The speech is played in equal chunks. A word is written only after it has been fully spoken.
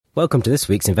Welcome to this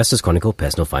week's Investors Chronicle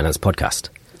Personal Finance Podcast.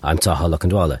 I'm Taha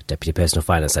Lokhandwala, Deputy Personal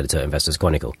Finance Editor at Investors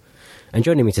Chronicle. And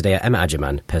joining me today are Emma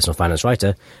Agerman, Personal Finance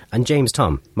Writer, and James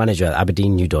Tom, Manager at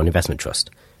Aberdeen New Dawn Investment Trust.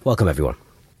 Welcome, everyone.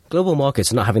 Global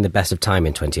markets are not having the best of time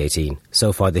in 2018.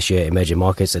 So far this year, emerging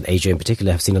markets and Asia in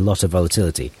particular have seen a lot of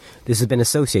volatility. This has been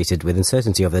associated with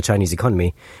uncertainty over the Chinese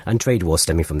economy and trade wars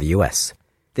stemming from the US.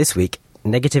 This week,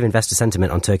 negative investor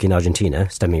sentiment on Turkey and Argentina,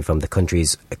 stemming from the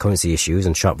country's currency issues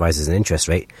and sharp rises in interest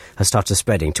rate, has started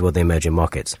spreading to other emerging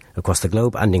markets across the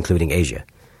globe and including Asia.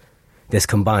 This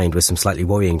combined with some slightly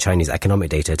worrying Chinese economic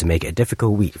data to make it a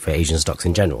difficult week for Asian stocks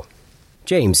in general.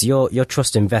 James, your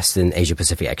trust invests in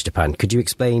Asia-Pacific ex-Japan. Could you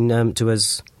explain to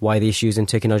us why the issues in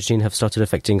Turkey and Argentina have started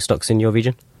affecting stocks in your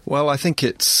region? Well, I think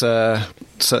it's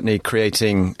certainly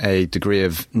creating a degree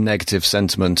of negative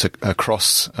sentiment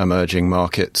across emerging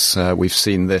markets. We've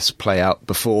seen this play out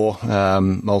before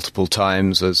multiple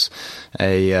times as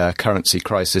a currency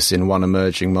crisis in one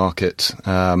emerging market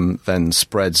then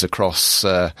spreads across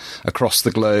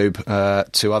the globe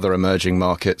to other emerging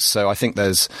markets. So I think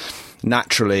there's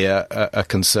naturally a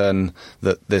concern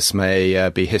that this may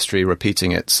be history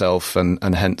repeating itself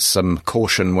and hence some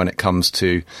caution when it comes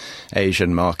to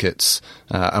Asian markets.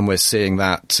 And we're seeing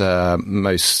that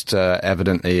most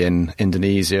evidently in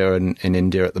Indonesia and in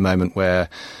India at the moment, where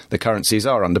the currencies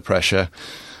are under pressure.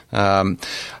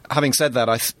 Having said that,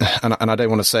 I don't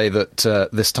want to say that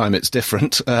this time it's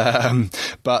different,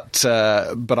 but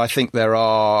I think there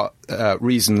are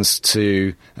reasons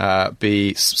to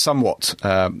be somewhat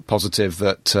positive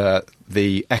that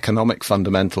the economic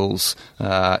fundamentals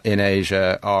in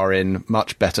Asia are in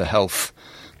much better health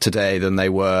today than they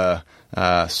were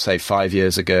say 5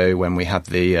 years ago, when we had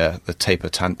the taper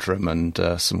tantrum and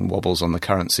some wobbles on the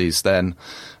currencies then.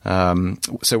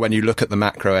 So when you look at the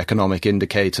macroeconomic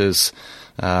indicators,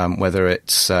 whether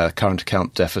it's current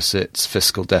account deficits,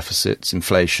 fiscal deficits,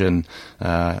 inflation,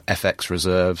 FX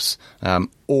reserves,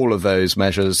 all of those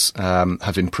measures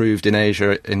have improved in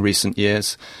Asia in recent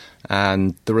years.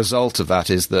 And the result of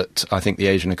that is that I think the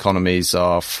Asian economies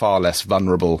are far less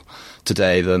vulnerable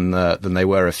today than they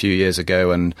were a few years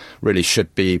ago, and really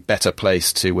should be better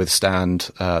placed to withstand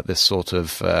this sort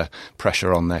of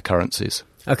pressure on their currencies.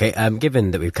 Okay, given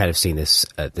that we've kind of seen this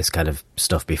kind of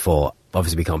stuff before,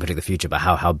 obviously we can't predict the future, but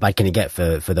how bad can it get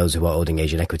for those who are holding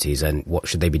Asian equities, and what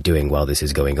should they be doing while this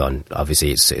is going on?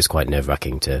 Obviously, it's quite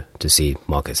nerve-wracking to see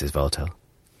markets as volatile.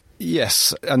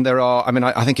 Yes, and there are,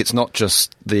 I think it's not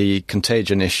just the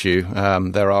contagion issue.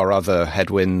 There are other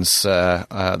headwinds that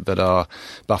are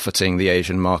buffeting the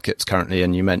Asian markets currently,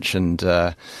 and you mentioned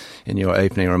in your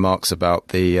opening remarks about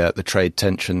the trade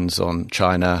tensions on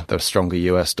China, the stronger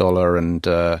US dollar and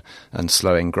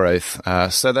slowing growth.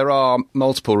 So there are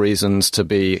multiple reasons to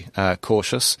be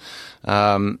cautious.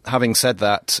 Having said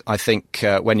that, I think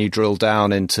when you drill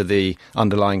down into the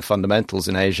underlying fundamentals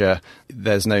in Asia,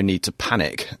 there's no need to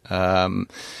panic. And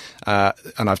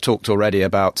I've talked already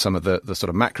about some of the sort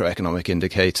of macroeconomic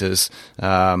indicators,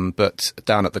 but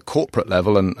down at the corporate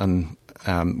level, and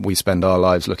we spend our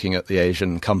lives looking at the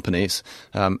Asian companies,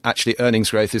 actually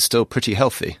earnings growth is still pretty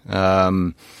healthy.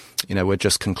 We're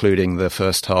just concluding the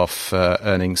first half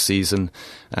earnings season,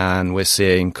 and we're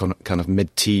seeing kind of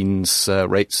mid-teens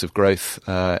rates of growth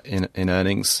in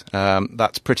earnings.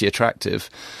 That's pretty attractive.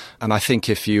 And I think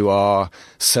if you are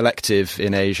selective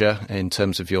in Asia in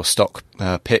terms of your stock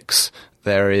picks,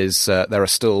 there are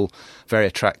still very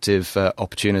attractive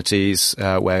opportunities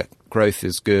where growth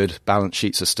is good, balance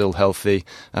sheets are still healthy,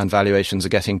 and valuations are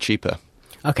getting cheaper.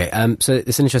 Okay, so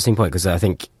it's an interesting point, because I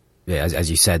think, as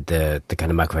you said, the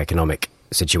kind of macroeconomic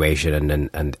situation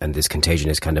and this contagion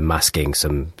is kind of masking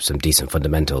some decent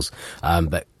fundamentals.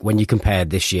 But when you compare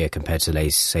this year compared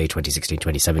to, say, 2016,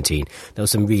 2017, there were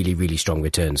some really, really strong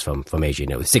returns from Asia,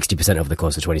 with 60% over the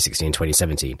course of 2016 and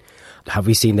 2017. Have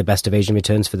we seen the best of Asian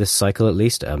returns for this cycle, at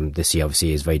least? This year,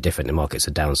 obviously, is very different. The markets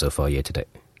are down so far year to date.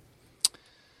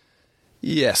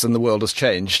 Yes, and the world has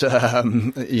changed.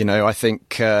 I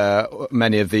think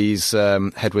many of these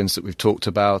headwinds that we've talked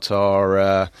about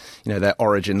are, their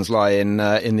origins lie in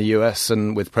the US,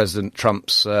 and with President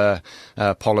Trump's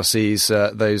policies,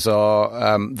 those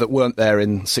are that weren't there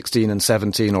in 16 and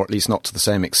 17, or at least not to the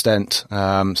same extent.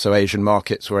 So Asian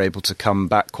markets were able to come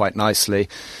back quite nicely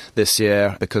this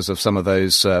year because of some of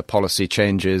those policy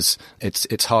changes.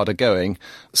 It's harder going.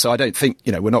 So I don't think,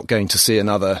 we're not going to see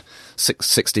another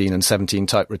 16 and 17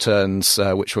 type returns,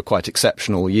 which were quite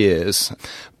exceptional years.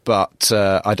 But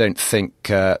I don't think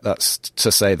that's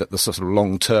to say that the sort of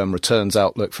long-term returns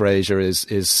outlook for Asia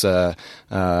is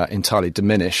entirely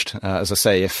diminished. As I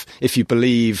say, if you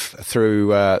believe through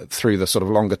the sort of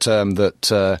longer term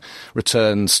that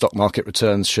stock market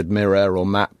returns should mirror or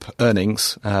map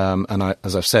earnings,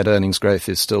 as I've said, earnings growth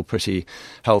is still pretty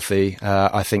healthy.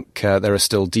 I think there are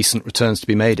still decent returns to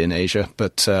be made in Asia,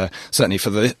 but certainly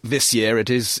for this year, it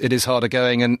is harder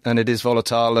going and it is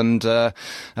volatile, and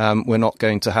we're not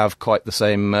going to have quite the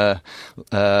same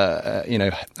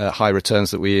high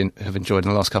returns that we have enjoyed in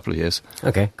the last couple of years.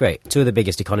 Okay, great. Two of the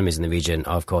biggest economies in the region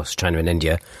are, of course, China and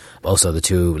India, also the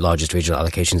two largest regional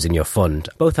allocations in your fund.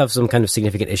 Both have some kind of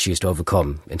significant issues to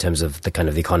overcome in terms of the kind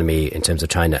of the economy, in terms of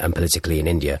China, and politically in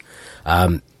India.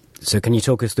 So can you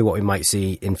talk us through what we might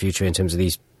see in future in terms of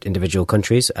these individual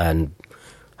countries and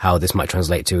how this might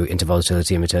translate into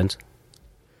volatility and returns?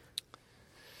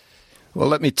 Well,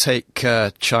 let me take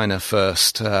China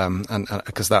first, and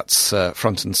because that's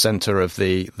front and centre of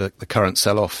the current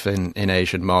sell-off in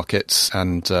Asian markets,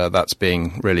 and that's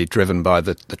being really driven by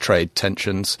the trade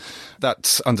tensions.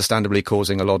 That's understandably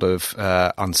causing a lot of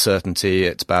uncertainty.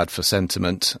 It's bad for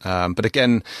sentiment. But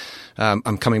again,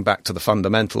 I'm coming back to the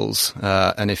fundamentals,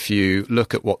 and if you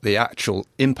look at what the actual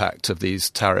impact of these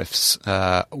tariffs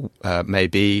may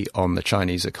be on the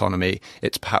Chinese economy,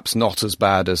 it's perhaps not as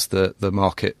bad as the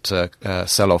market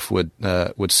sell-off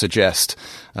would suggest.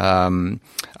 And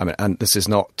this is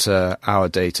not our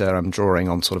data. I'm drawing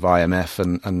on sort of IMF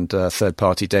and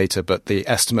third-party data, but the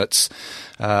estimates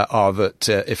are that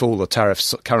if all the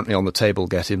tariffs currently on the table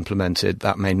get implemented,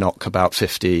 that may knock about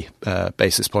 50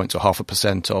 basis points or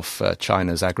 0.5% off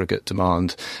China's aggregate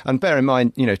demand. And bear in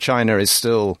mind, China is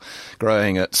still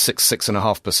growing at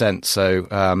 6.5%,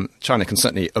 so China can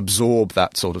certainly absorb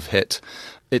that sort of hit.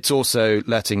 It's also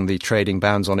letting the trading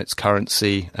bounds on its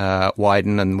currency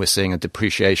widen, and we're seeing a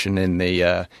depreciation in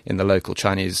the local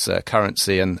Chinese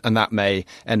currency, and that may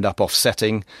end up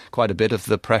offsetting quite a bit of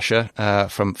the pressure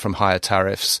from higher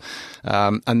tariffs.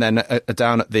 And then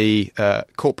down at the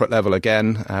corporate level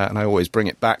again, and I always bring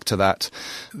it back to that,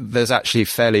 there's actually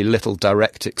fairly little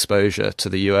direct exposure to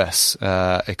the US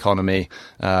economy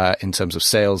in terms of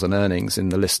sales and earnings in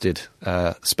the listed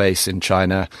space in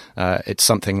China. It's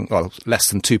something, less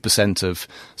than 2% of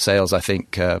sales, I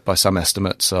think, by some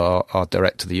estimates, are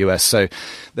direct to the US. So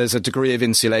there's a degree of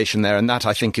insulation there, and that,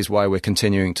 I think, is why we're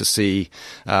continuing to see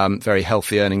very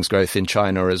healthy earnings growth in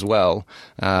China as well.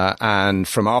 And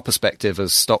from our perspective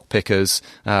as stock pickers,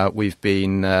 we've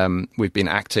been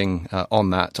acting on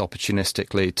that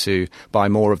opportunistically to buy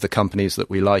more of the companies that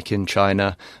we like in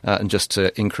China, and just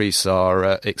to increase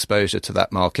our exposure to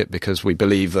that market, because we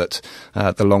believe that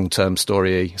the long-term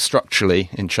story structurally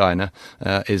in China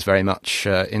is very much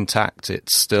intact.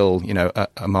 It's still,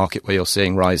 a market where you're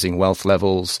seeing rising wealth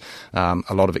levels,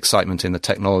 a lot of excitement in the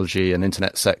technology and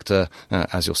internet sector,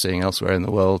 as you're seeing elsewhere in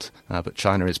the world. But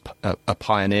China is a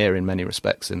pioneer in many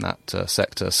respects in that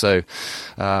sector. So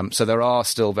there are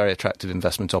still very attractive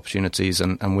investment opportunities,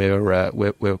 and we're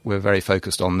very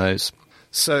focused on those.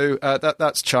 So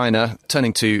that's China.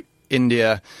 Turning to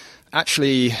India.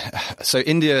 Actually, so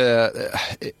India,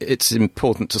 it's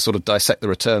important to sort of dissect the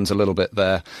returns a little bit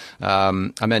there.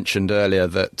 I mentioned earlier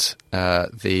that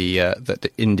that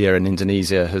India and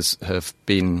Indonesia have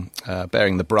been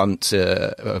bearing the brunt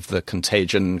of the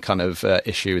contagion kind of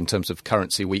issue in terms of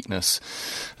currency weakness.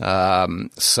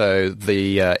 So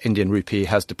the Indian rupee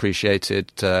has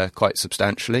depreciated quite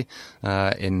substantially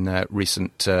in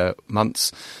recent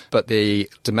months, but the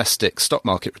domestic stock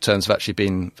market returns have actually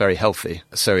been very healthy.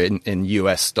 So in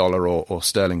US dollar or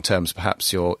sterling terms,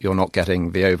 perhaps you're not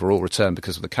getting the overall return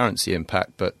because of the currency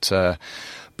impact, but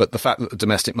the fact that the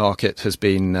domestic market has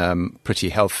been pretty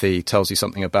healthy tells you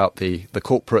something about the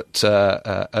corporate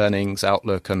earnings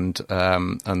outlook and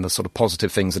the sort of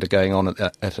positive things that are going on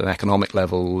at an economic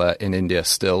level in India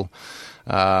still.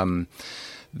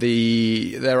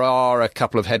 There are a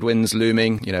couple of headwinds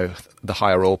looming. The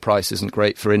higher oil price isn't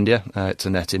great for India. It's a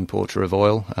net importer of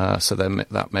oil, so then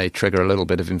that may trigger a little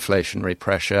bit of inflationary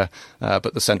pressure.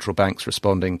 But the central bank's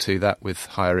responding to that with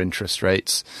higher interest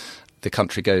rates. The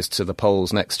country goes to the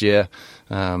polls next year,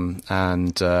 and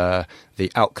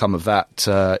the outcome of that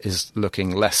is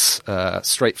looking less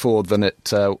straightforward than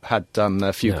it had done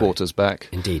a few quarters back.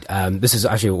 Indeed. This is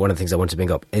actually one of the things I want to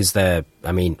bring up.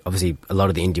 Obviously, a lot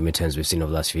of the Indian returns we've seen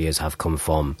over the last few years have come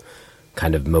from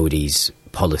kind of Modi's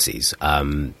policies.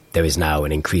 There is now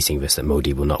an increasing risk that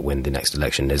Modi will not win the next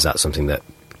election. Is that something that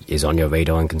is on your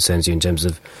radar and concerns you in terms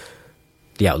of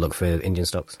the outlook for Indian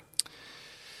stocks?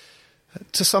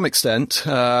 To some extent,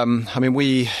 I mean,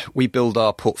 we build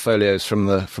our portfolios from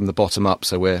the bottom up,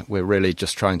 so we're really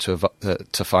just trying to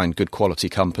find good quality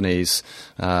companies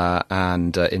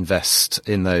and invest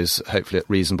in those, hopefully at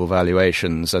reasonable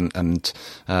valuations. And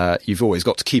you've always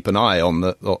got to keep an eye on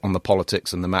the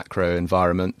politics and the macro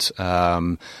environment.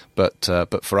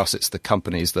 But for us, it's the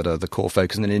companies that are the core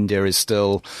focus. And India is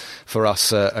still, for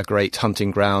us, a great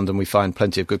hunting ground, and we find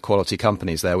plenty of good quality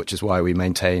companies there, which is why we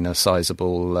maintain a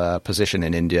sizable position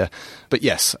in India. But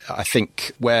yes, I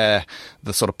think where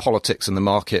the sort of politics and the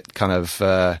market kind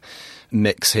of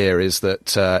mix here is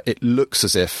that it looks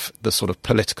as if the sort of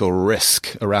political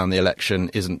risk around the election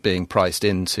isn't being priced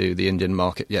into the Indian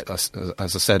market yet. As I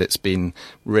said, it's been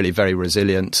really very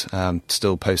resilient,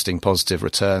 still posting positive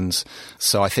returns.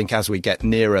 So I think as we get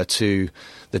nearer to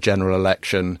the general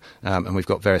election, and we've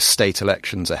got various state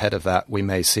elections ahead of that, we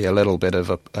may see a little bit of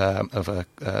a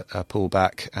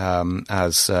pullback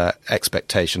as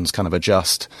expectations kind of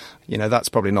adjust. You know, that's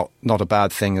probably not a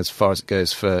bad thing as far as it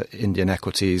goes for Indian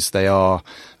equities. They are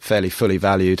fairly fully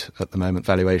valued at the moment.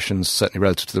 Valuations, certainly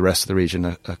relative to the rest of the region,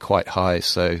 are quite high.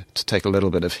 So to take a little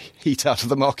bit of heat out of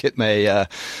the market may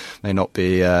not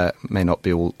be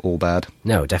all bad.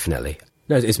 No, definitely.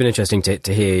 No, it's been interesting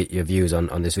to hear your views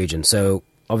on this region. So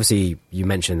obviously, you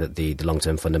mentioned that the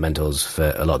long-term fundamentals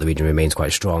for a lot of the region remains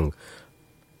quite strong.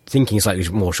 Thinking slightly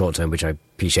more short-term, which I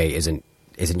appreciate isn't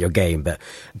your game, but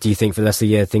do you think for the rest of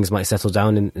the year things might settle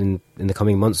down in the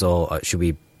coming months, or should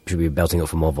we be belting up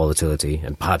for more volatility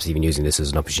and perhaps even using this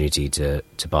as an opportunity to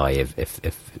buy if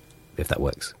that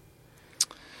works?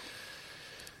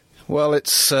 Well,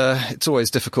 it's always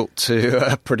difficult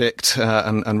to predict,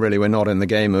 and really we're not in the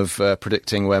game of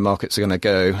predicting where markets are going to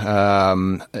go.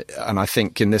 And I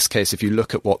think in this case, if you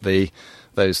look at what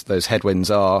those headwinds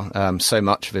are, so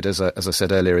much of it, as I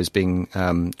said earlier, is being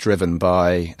driven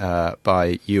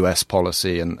by US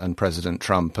policy and President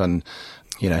Trump. And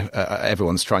you know,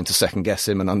 everyone's trying to second guess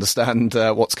him and understand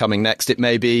what's coming next. It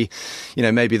may be, you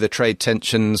know, maybe the trade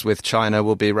tensions with China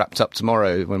will be wrapped up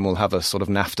tomorrow when we'll have a sort of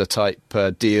NAFTA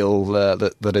type deal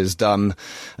that is done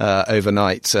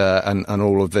overnight, and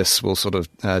all of this will sort of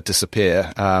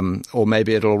disappear. Or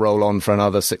maybe it'll roll on for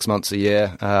another 6 months, a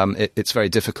year. It's very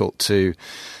difficult to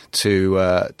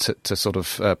sort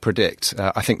of predict.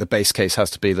 I think the base case has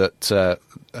to be that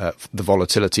the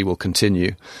volatility will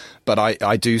continue. But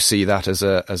I do see that as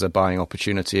a buying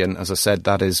opportunity, and as I said,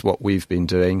 that is what we've been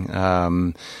doing,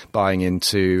 buying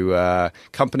into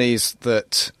companies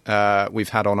that we've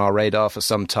had on our radar for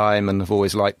some time and have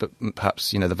always liked, but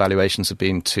perhaps, you know, the valuations have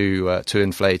been too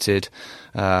inflated.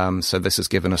 So this has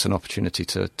given us an opportunity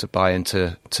to buy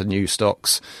into new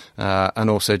stocks, and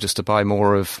also just to buy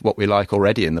more of what we like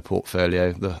already in the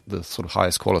portfolio, the sort of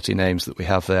highest quality names that we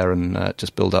have there, and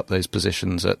just build up those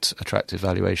positions at attractive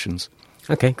valuations.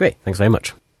 Okay, great. Thanks very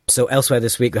much. So elsewhere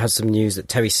this week, we had some news that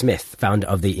Terry Smith, founder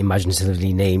of the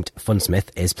imaginatively named Fundsmith,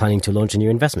 is planning to launch a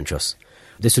new investment trust.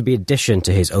 This would be in addition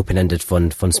to his open-ended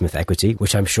fund, Fundsmith Equity,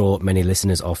 which I'm sure many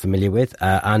listeners are familiar with,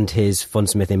 and his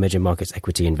Fundsmith Emerging Markets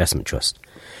Equity Investment Trust.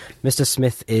 Mr.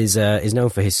 Smith is known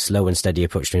for his slow and steady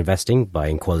approach to investing,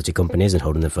 buying quality companies and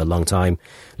holding them for a long time,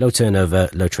 low turnover,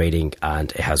 low trading,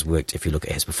 and it has worked if you look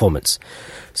at his performance.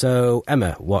 So,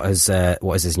 Emma, what has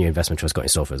this new investment trust got in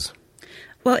store for us?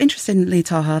 Well, interestingly,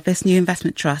 Taha, this new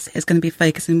investment trust is going to be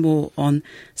focusing more on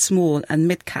small and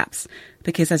mid caps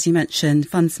because, as you mentioned,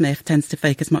 Fundsmith tends to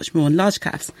focus much more on large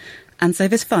caps. And so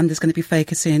this fund is going to be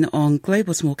focusing on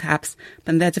global small caps,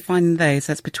 but they're defining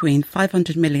those as between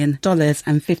 $500 million and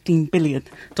 $15 billion.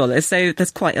 So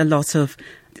there's quite a lot of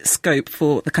scope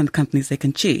for the kind of companies they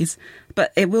can choose.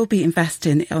 But it will be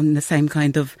investing on the same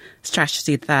kind of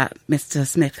strategy that Mr.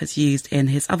 Smith has used in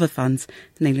his other funds,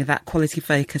 namely that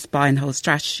quality-focused buy and hold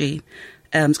strategy.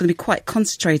 It's going to be quite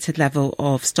concentrated level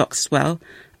of stocks as well,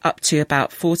 up to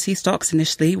about 40 stocks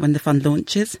initially when the fund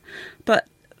launches. But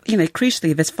you know,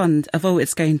 crucially, this fund, although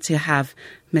it's going to have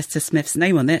Mr. Smith's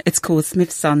name on it, it's called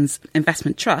Smith Sons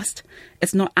Investment Trust.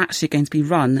 It's not actually going to be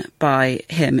run by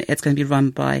him. It's going to be run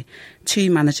by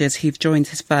two managers who've joined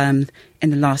his firm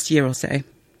in the last year or so.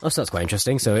 Oh, so that's quite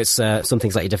interesting. So it's something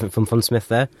slightly different from Fundsmith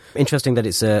there. Interesting that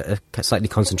it's a slightly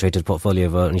concentrated portfolio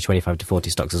of only 25 to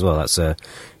 40 stocks as well. That's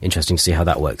interesting to see how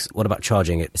that works. What about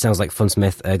charging? It sounds like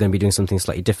Fundsmith are going to be doing something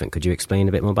slightly different. Could you explain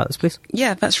a bit more about this, please?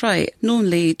 Yeah, that's right.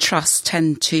 Normally, trusts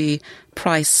tend to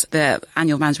price their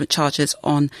annual management charges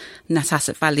on net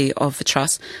asset value of the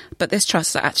trust. But this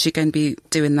trust is actually going to be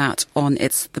doing that on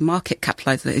the market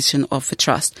capitalisation of the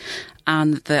trust.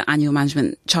 and the annual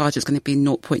management charge is going to be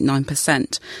 0.9%,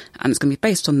 and it's going to be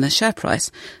based on the share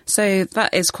price. So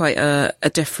that is quite a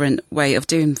different way of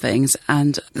doing things.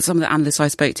 And some of the analysts I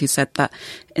spoke to said that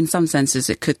in some senses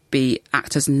it could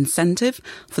act as an incentive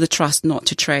for the trust not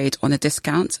to trade on a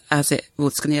discount, as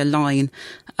it's going to align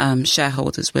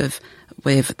shareholders with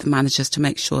the managers to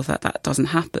make sure that doesn't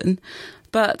happen.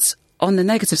 But on the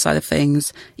negative side of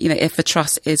things, if the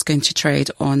trust is going to trade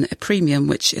on a premium,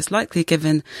 which is likely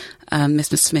given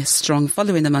Mr. Smith's strong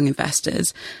following among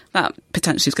investors, that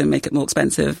potentially is going to make it more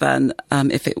expensive than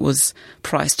if it was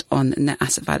priced on net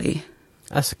asset value.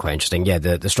 That's quite interesting. Yeah,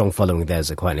 the strong following there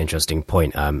is quite an interesting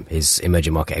point. His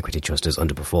emerging market equity trust has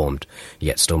underperformed,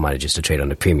 yet still manages to trade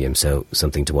on a premium, so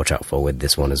something to watch out for with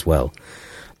this one as well.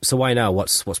 So why now?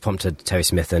 What's prompted Terry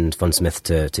Smith and Fundsmith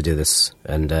to do this,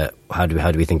 and how do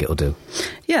we think it'll do?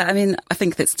 Yeah, I mean, I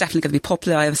think it's definitely going to be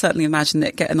popular. I certainly imagine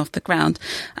it getting off the ground.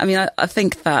 I mean, I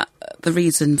think that the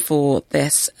reason for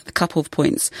this, a couple of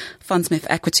points. Fundsmith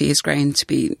Equity is going to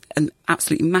be an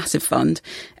absolutely massive fund,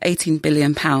 £18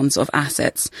 billion of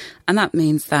assets, and that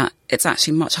means that it's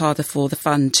actually much harder for the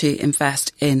fund to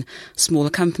invest in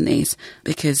smaller companies,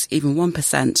 because even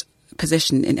 1%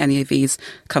 position in any of these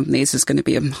companies is going to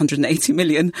be 180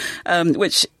 million,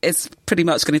 which is pretty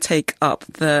much going to take up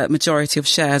the majority of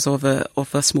shares of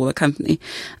a smaller company.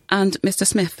 And Mr.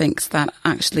 Smith thinks that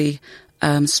actually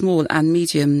small and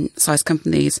medium-sized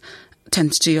companies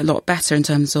tend to do a lot better in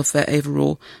terms of their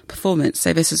overall performance.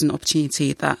 So this is an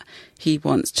opportunity that he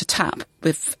wants to tap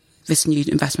with this new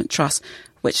investment trust,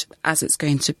 which, as it's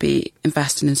going to be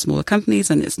investing in smaller companies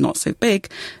and it's not so big,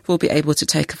 will be able to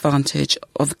take advantage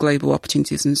of global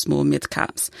opportunities in small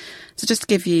mid-caps. So just to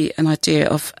give you an idea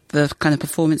of the kind of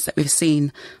performance that we've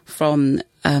seen from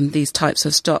these types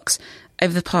of stocks,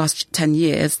 over the past 10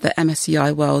 years, the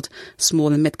MSCI World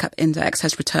Small and Mid-Cap Index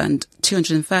has returned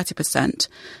 230%,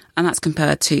 and that's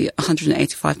compared to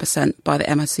 185% by the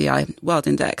MSCI World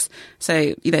Index.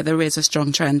 So, there is a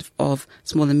strong trend of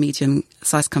small and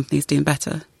medium-sized companies doing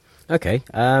better. Okay.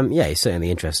 Yeah, it's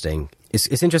certainly interesting.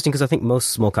 It's interesting because I think most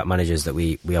small-cap managers that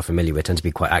we are familiar with tend to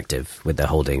be quite active with their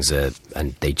holdings,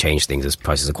 and they change things as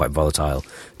prices are quite volatile.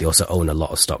 They also own a lot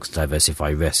of stocks to diversify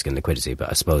risk and liquidity, but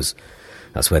I suppose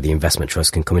that's where the investment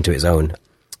trust can come into its own.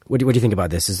 What do you think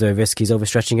about this? Is there a risk he's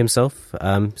overstretching himself?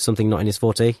 Something not in his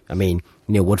forte? I mean,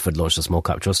 Neil Woodford launched a small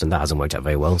cap trust and that hasn't worked out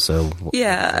very well. So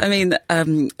yeah, I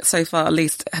mean, so far at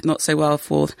least not so well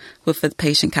for Woodford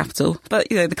Patient Capital. But,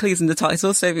 the clue's in the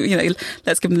title, so,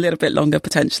 let's give him a little bit longer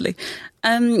potentially.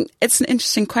 It's an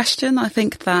interesting question. I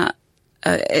think that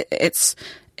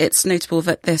it's notable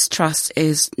that this trust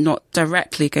is not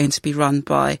directly going to be run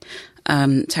by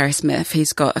Terry Smith.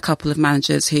 He's got a couple of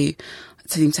managers who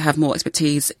seem to have more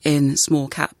expertise in small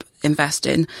cap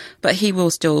investing, but he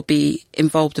will still be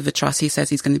involved with the trust. He says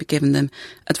he's going to be giving them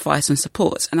advice and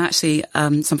support. And actually,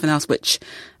 something else which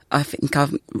I think our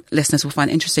listeners will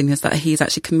find interesting is that he's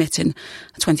actually committing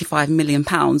 £25 million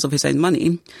of his own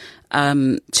money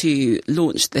to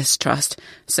launch this trust.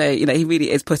 So, he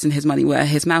really is putting his money where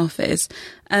his mouth is.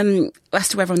 As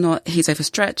to whether or not he's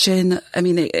overstretching, I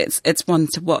mean, it's one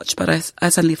to watch, but I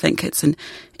certainly think it's an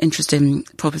interesting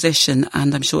proposition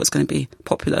and I'm sure it's going to be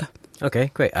popular.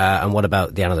 Okay, great. And what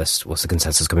about the analysts? What's the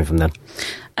consensus coming from them?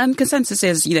 Consensus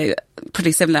is,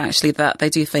 pretty similar actually, that they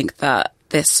do think that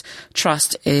this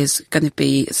trust is going to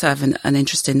be serving an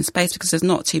interesting space because there's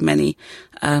not too many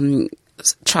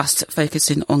trusts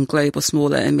focusing on global,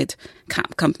 smaller and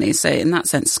mid-cap companies. So in that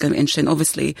sense, it's going to be interesting.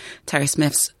 Obviously, Terry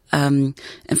Smith's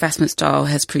investment style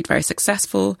has proved very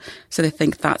successful. So they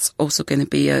think that's also going to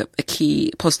be a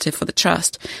key positive for the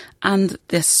trust. And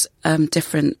this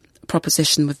different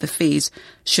proposition with the fees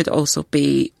should also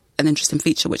be an interesting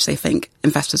feature, which they think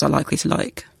investors are likely to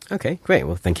like. Okay, great.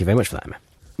 Well, thank you very much for that, Emma.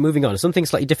 Moving on, something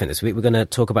slightly different this week. We're going to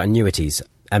talk about annuities.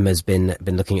 Emma's been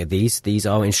looking at these. These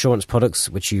are insurance products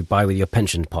which you buy with your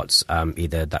pension pots.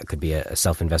 Either that could be a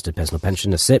self-invested personal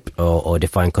pension, a SIP, or a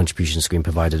defined contribution scheme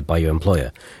provided by your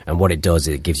employer. And what it does,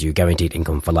 it gives you guaranteed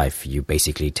income for life. You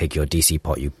basically take your DC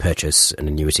pot, you purchase an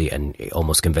annuity, and it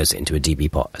almost converts it into a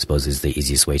DB pot, I suppose is the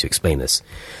easiest way to explain this.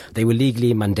 They were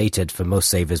legally mandated for most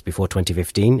savers before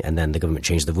 2015, and then the government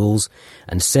changed the rules.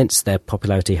 And since, their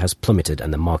popularity has plummeted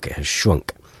and the market has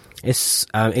shrunk.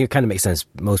 It kind of makes sense.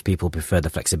 Most people prefer the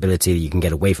flexibility you can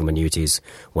get away from annuities.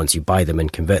 Once you buy them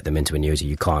and convert them into annuity,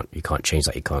 you can't change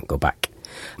that. You can't go back.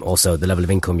 Also, the level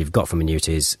of income you've got from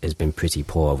annuities has been pretty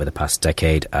poor over the past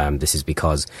decade. This is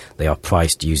because they are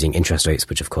priced using interest rates,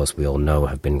 which of course we all know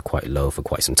have been quite low for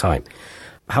quite some time.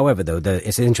 However, though,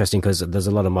 it's interesting because there's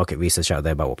a lot of market research out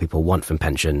there about what people want from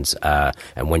pensions.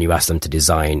 And when you ask them to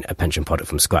design a pension product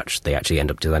from scratch, they actually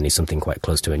end up designing something quite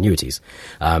close to annuities.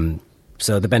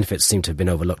 So the benefits seem to have been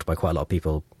overlooked by quite a lot of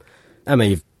people. Emma,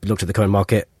 you've looked at the current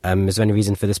market. Is there any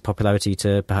reason for this popularity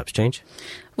to perhaps change?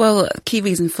 Well, a key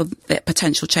reason for the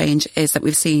potential change is that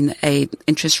we've seen an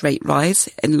interest rate rise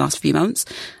in the last few months.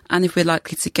 And if we're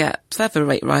likely to get further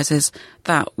rate rises,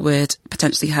 that would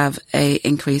potentially have an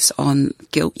increase on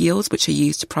gilt yields, which are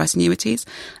used to price annuities.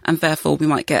 And therefore, we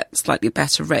might get slightly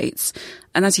better rates.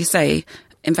 And as you say,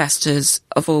 investors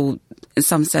of all, in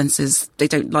some senses, they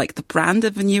don't like the brand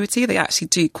of annuity. They actually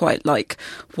do quite like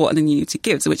what an annuity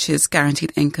gives, which is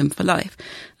guaranteed income for life.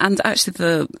 And actually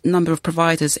the number of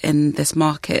providers in this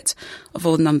market, of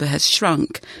all number, has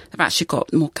shrunk. They've actually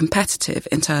got more competitive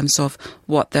in terms of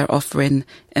what they're offering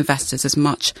investors. There's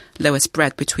much lower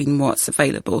spread between what's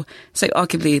available. So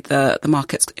arguably the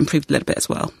market's improved a little bit as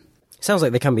well. Sounds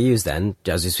like they can be used then.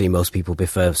 As you see, most people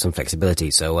prefer some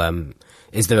flexibility. So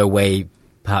is there a way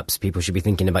perhaps people should be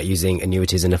thinking about using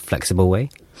annuities in a flexible way?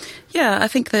 Yeah, I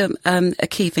think a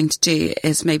key thing to do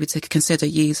is maybe to consider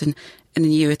using an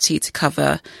annuity to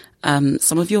cover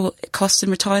some of your costs in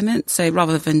retirement. So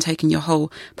rather than taking your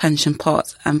whole pension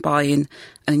pot and buying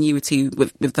an annuity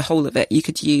with the whole of it, you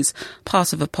could use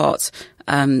part of a pot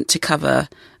to cover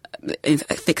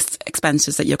fixed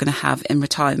expenses that you're going to have in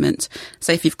retirement.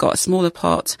 So if you've got a smaller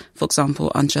pot, for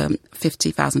example, under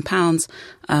 £50,000,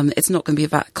 it's not going to be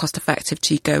that cost effective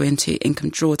to go into income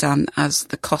drawdown, as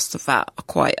the costs of that are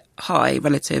quite high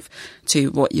relative to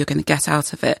what you're going to get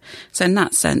out of it. So in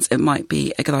that sense, it might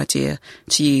be a good idea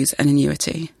to use an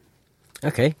annuity.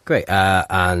 Okay, great.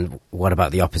 And what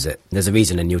about the opposite? There's a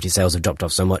reason annuity sales have dropped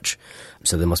off so much,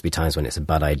 so there must be times when it's a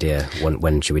bad idea.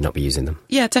 When should we not be using them?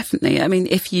 Yeah, definitely. I mean,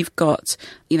 if you've got,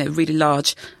 really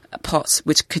large pots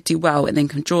which could do well in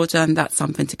income drawdown, that's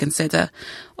something to consider.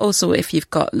 Also, if you've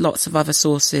got lots of other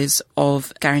sources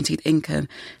of guaranteed income,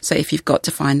 so if you've got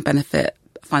defined benefit,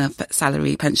 final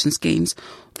salary pension schemes,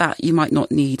 that you might not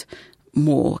need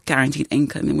more guaranteed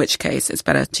income, in which case it's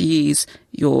better to use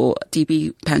your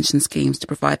DB pension schemes to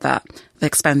provide the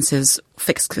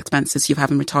fixed expenses you have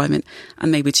in retirement,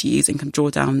 and maybe to use income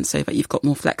drawdown so that you've got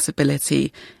more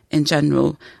flexibility in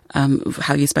general of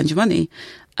how you spend your money.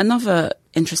 Another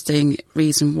interesting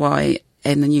reason why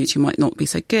an annuity might not be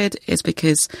so good is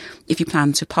because if you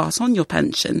plan to pass on your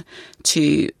pension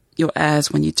to your heirs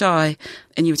when you die,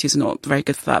 annuities are not very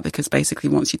good for that, because basically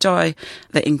once you die,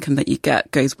 the income that you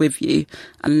get goes with you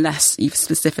unless you've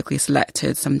specifically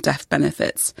selected some death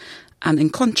benefits. And in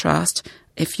contrast,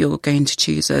 if you're going to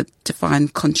choose a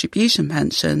defined contribution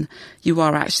pension, you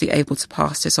are actually able to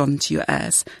pass this on to your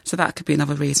heirs. So that could be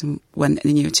another reason when an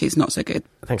annuity is not so good.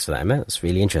 Thanks for that, Emma. That's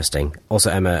really interesting. Also,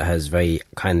 Emma has very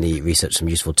kindly researched some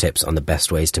useful tips on the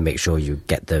best ways to make sure you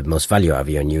get the most value out of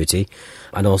your annuity,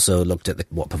 and also looked at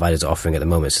what providers are offering at the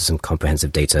moment. So some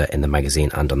comprehensive data in the magazine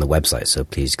and on the website. So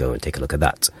please go and take a look at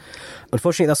that.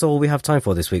 Unfortunately, that's all we have time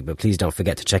for this week, but please don't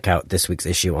forget to check out this week's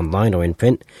issue online or in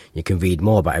print. You can read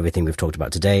more about everything we've talked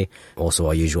about today, also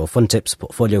our usual fun tips,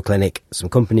 portfolio clinic, some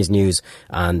companies news,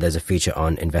 and there's a feature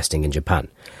on investing in Japan.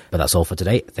 But that's all for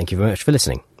today. Thank you very much for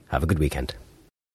listening. Have a good weekend.